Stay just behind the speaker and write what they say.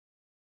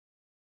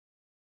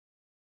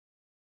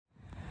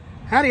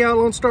Howdy y'all,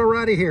 Lone Star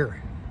Rider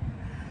here.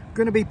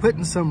 Going to be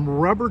putting some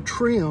rubber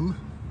trim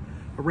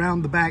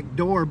around the back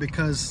door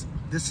because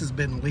this has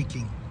been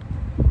leaking.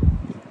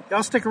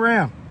 Y'all stick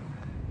around.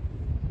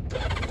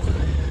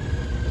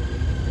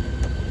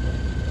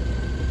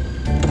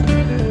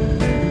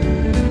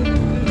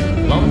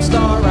 Lone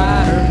Star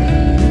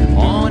Rider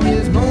on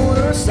his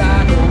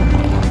motorcycle,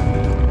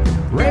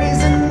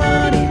 raising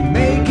money,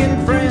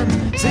 making friends,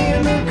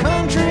 seeing the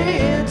country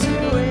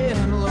into it.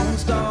 Lone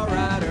Star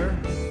Rider.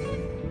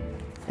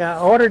 Yeah,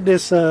 I ordered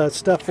this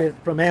stuff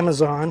from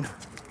Amazon.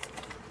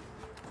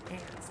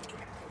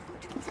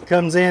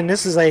 Comes in,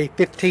 this is a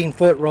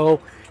 15-foot roll.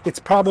 It's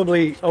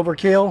probably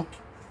overkill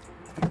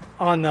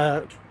on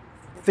the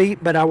feet,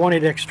 but I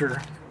wanted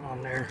extra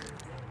on there.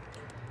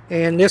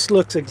 And this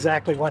looks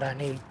exactly what I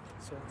need.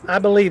 So I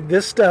believe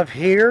this stuff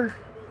here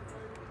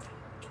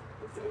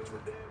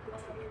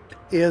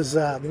is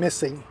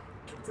missing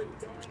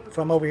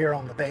from over here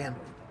on the van.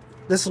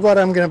 This is what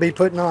I'm going to be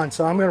putting on,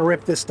 so I'm going to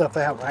rip this stuff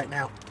out right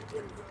now.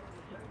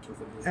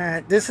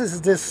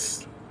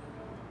 It's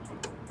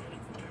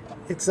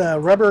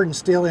rubber and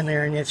steel in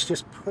there, and it's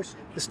just pushed.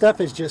 The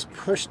stuff is just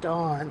pushed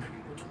on,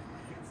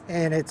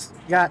 and it's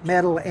got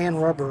metal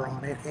and rubber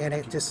on it, and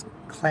it just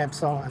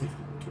clamps on.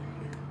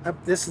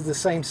 This is the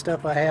same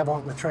stuff I have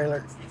on the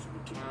trailer.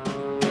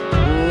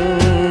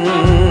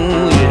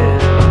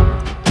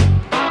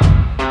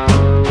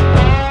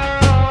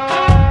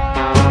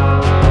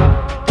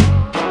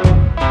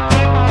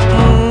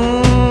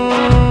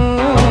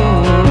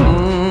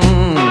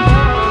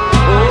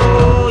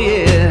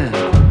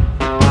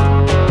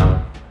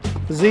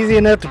 It's easy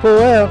enough to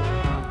pull out.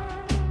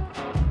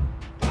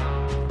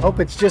 Hope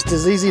it's just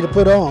as easy to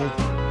put on.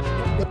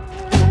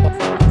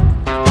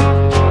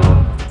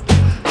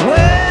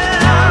 Well,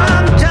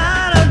 I'm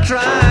tired of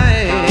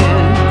trying,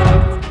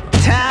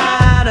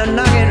 tired of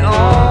knocking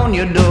on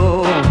your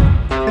door. I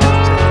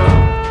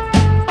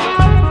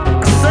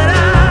said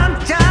I'm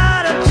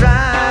tired of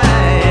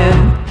trying,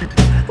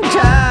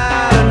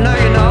 tired of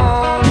knocking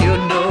on your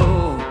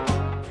door.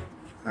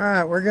 All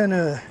right, we're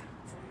gonna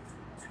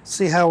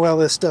see how well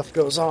this stuff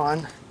goes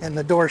on and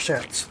the door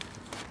shuts.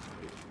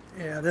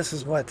 Yeah, this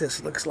is what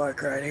this looks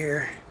like right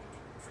here.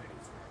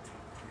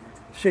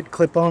 Should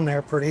clip on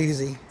there pretty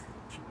easy.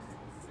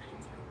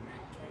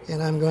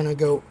 And I'm going to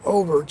go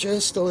over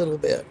just a little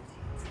bit.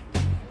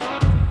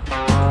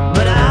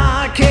 But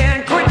I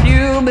can't quit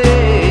you,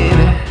 baby,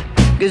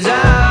 'cause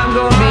I'm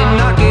gonna be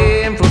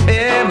knocking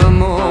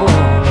forevermore.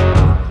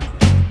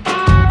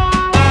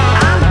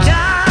 I'm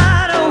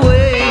tired of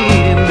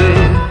waiting,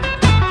 baby,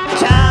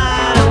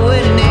 tired of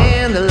waiting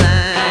in the line.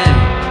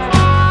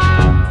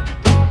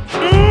 I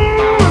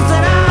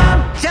said I'm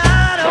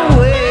tired of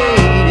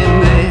waiting,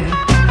 baby,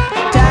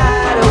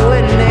 tired of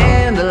waiting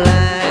in the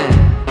line.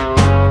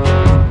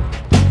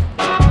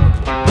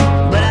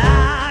 But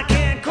I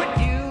can't quit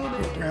you,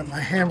 baby. Grab my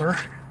hammer.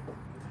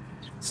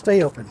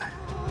 Stay open.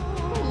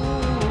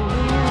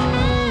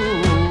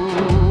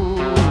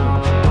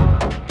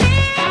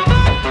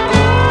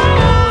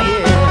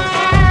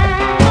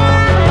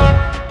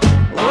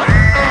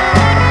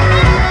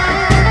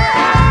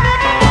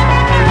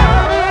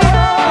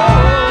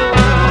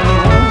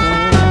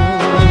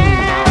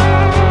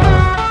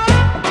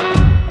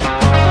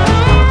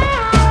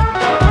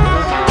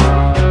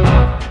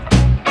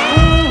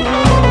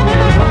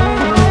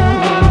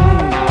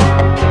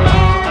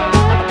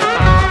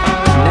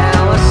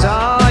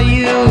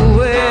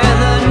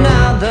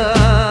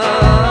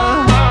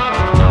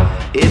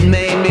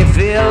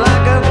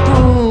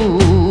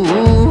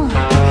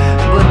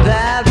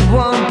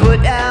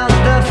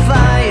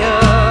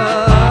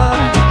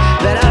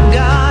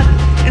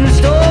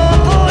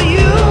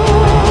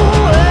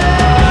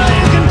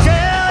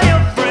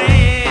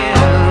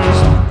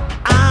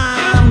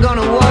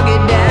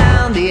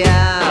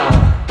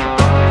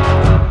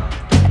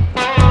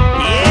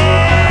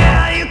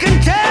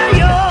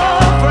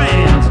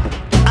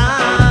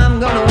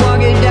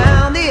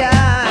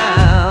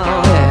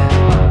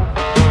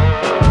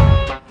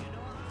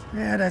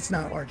 That's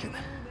not working.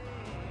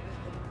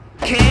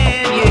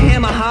 Can you hear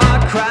my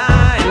heart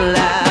cry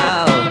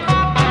loud?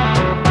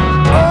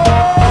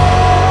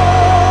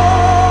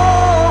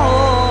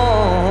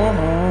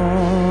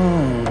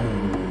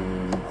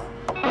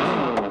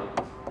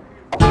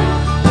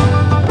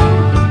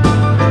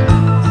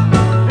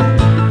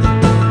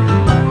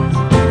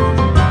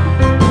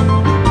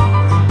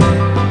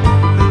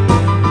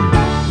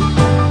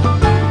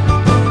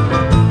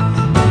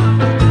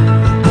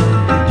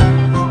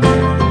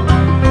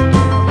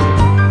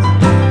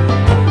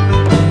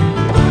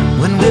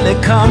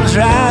 Comes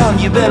round,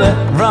 you better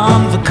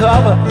run for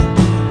cover,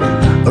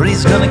 or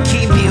he's gonna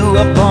keep you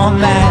up all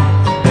night.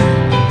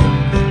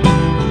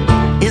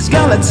 He's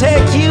gonna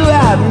take you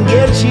out and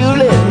get you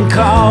lit and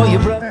call your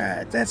brother.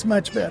 Alright, that's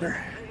much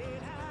better.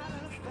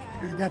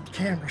 I got the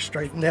camera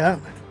straightened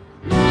out.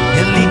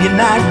 He'll leave you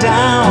knocked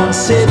down,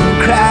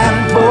 sitting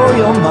crying for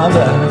your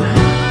mother.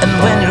 And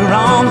when you're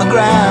on the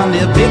ground,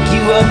 he'll pick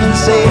you up and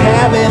say,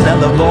 have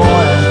another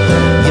boy.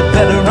 You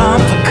better run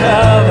for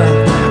cover.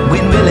 We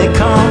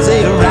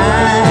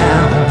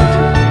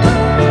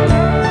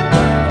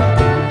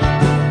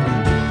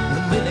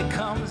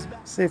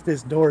if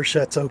this door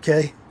shuts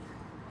okay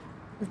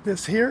with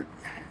this here.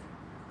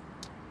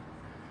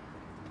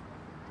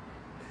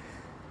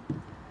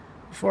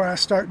 Before I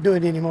start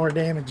doing any more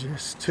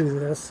damages to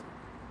this.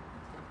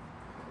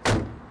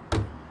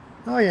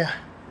 Oh yeah,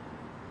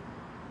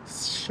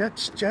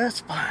 shuts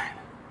just fine.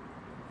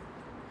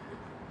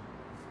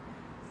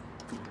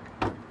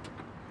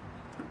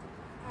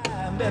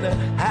 I better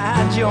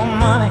hide your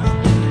money,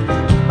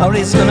 or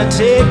it's gonna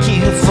take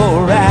you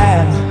for a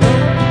ride.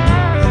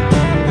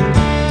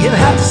 You'll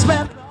have to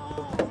spend it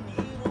all.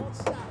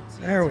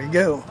 There we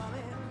go.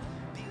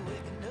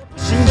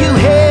 You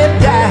head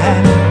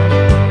died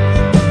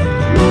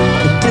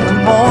in the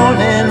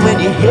morning when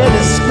your head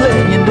is split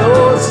and your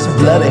nose is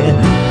bloody.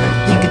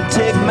 You can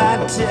take my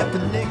tip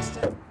and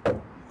next time.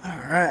 All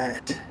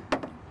right,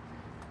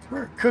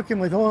 we're cooking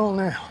with oil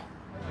now.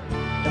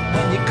 And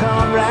when you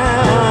come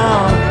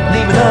round,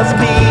 leaving us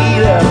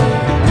beat up.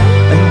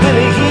 And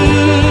Billy,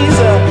 he's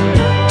a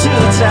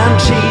two-time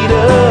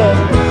cheater,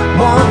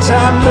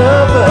 one-time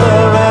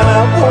lover, and a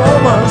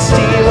woman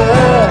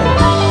stealer.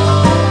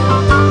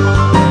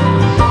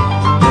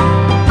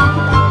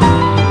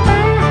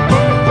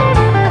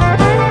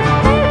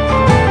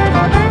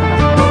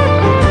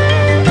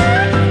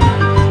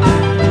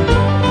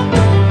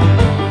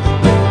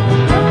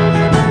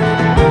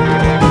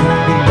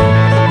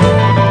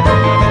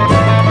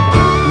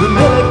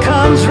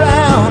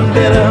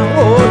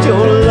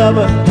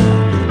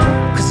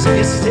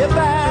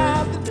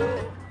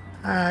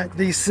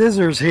 These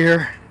scissors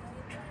here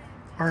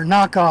are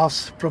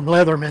knockoffs from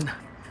Leatherman,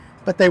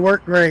 but they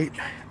work great.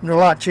 They're a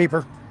lot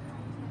cheaper.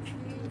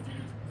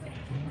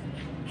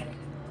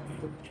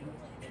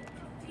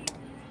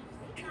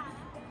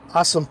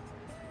 Awesome.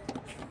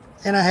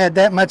 And I had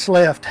that much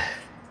left.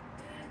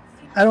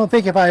 I don't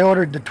think if I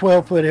ordered the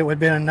 12 foot it would have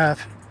been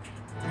enough.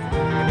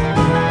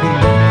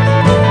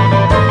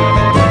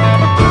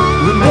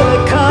 When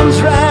Billy comes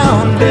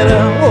round,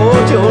 better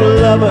hold your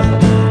lover,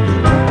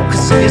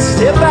 'cause if you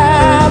step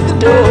out the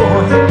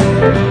door,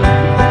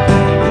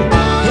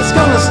 it's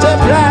gonna step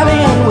right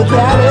in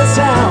without a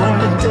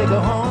sound and take her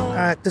home.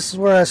 Alright, this is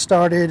where I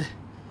started.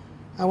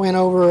 I went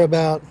over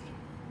about,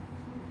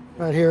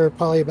 right here,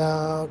 probably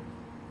about,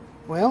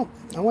 well,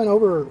 I went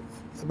over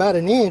about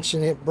an inch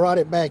and it brought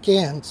it back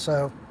in.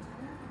 So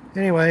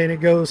anyway, and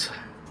it goes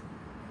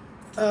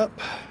up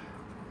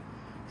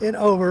and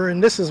over,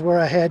 and this is where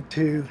I had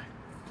to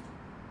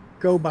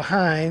go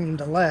behind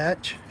the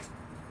latch,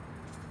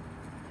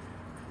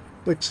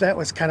 which that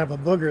was kind of a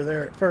booger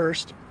there at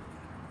first.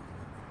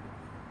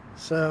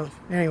 So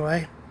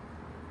anyway,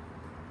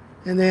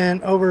 and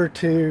then over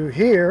to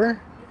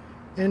here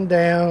and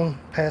down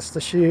past the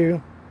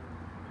shoe.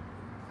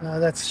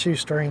 That's the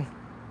shoestring.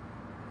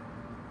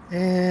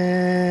 And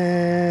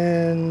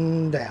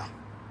down.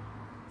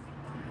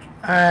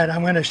 All right,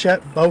 I'm going to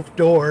shut both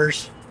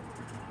doors.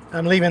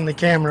 I'm leaving the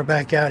camera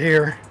back out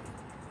here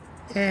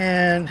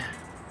and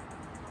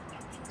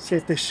see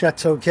if this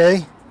shuts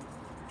okay.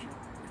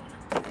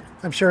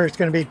 I'm sure it's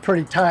going to be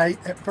pretty tight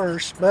at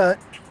first, but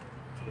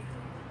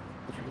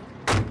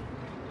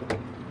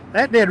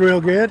that did real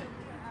good.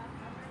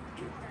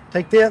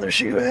 Take the other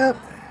shoe out.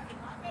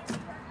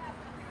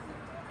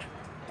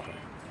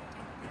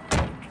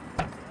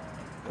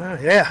 Oh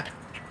yeah.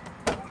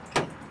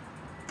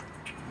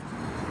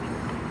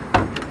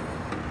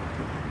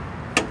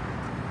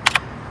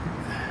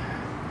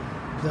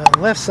 The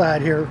left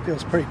side here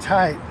feels pretty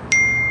tight.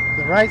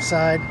 The right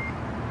side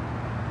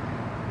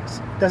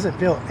doesn't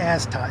feel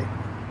as tight.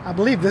 I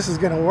believe this is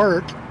going to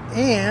work,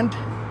 and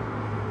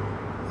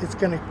it's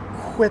going to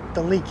quit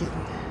the leaking.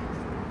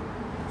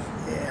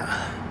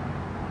 Yeah.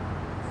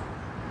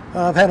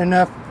 I've had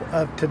enough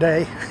of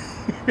today.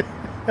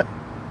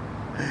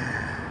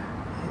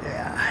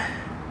 Yeah.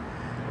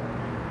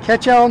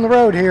 Catch y'all on the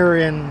road here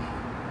in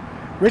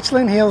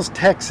Richland Hills,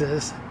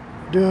 Texas,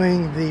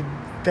 doing the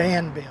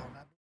van build.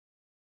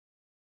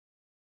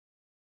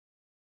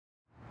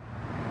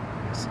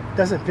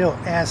 Doesn't feel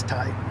as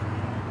tight.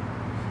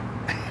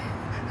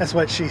 That's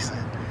what she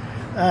said.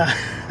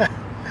 Let's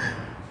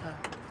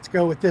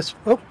go with this.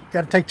 Oh,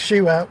 got to take the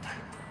shoe out.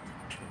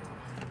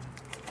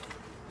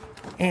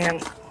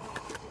 And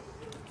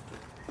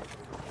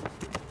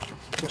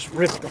just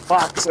rip the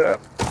box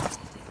up.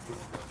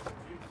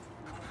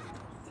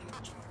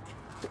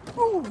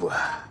 Ooh.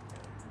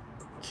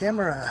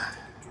 Camera.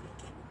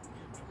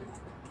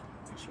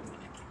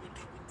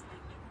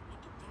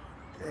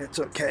 It's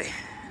okay.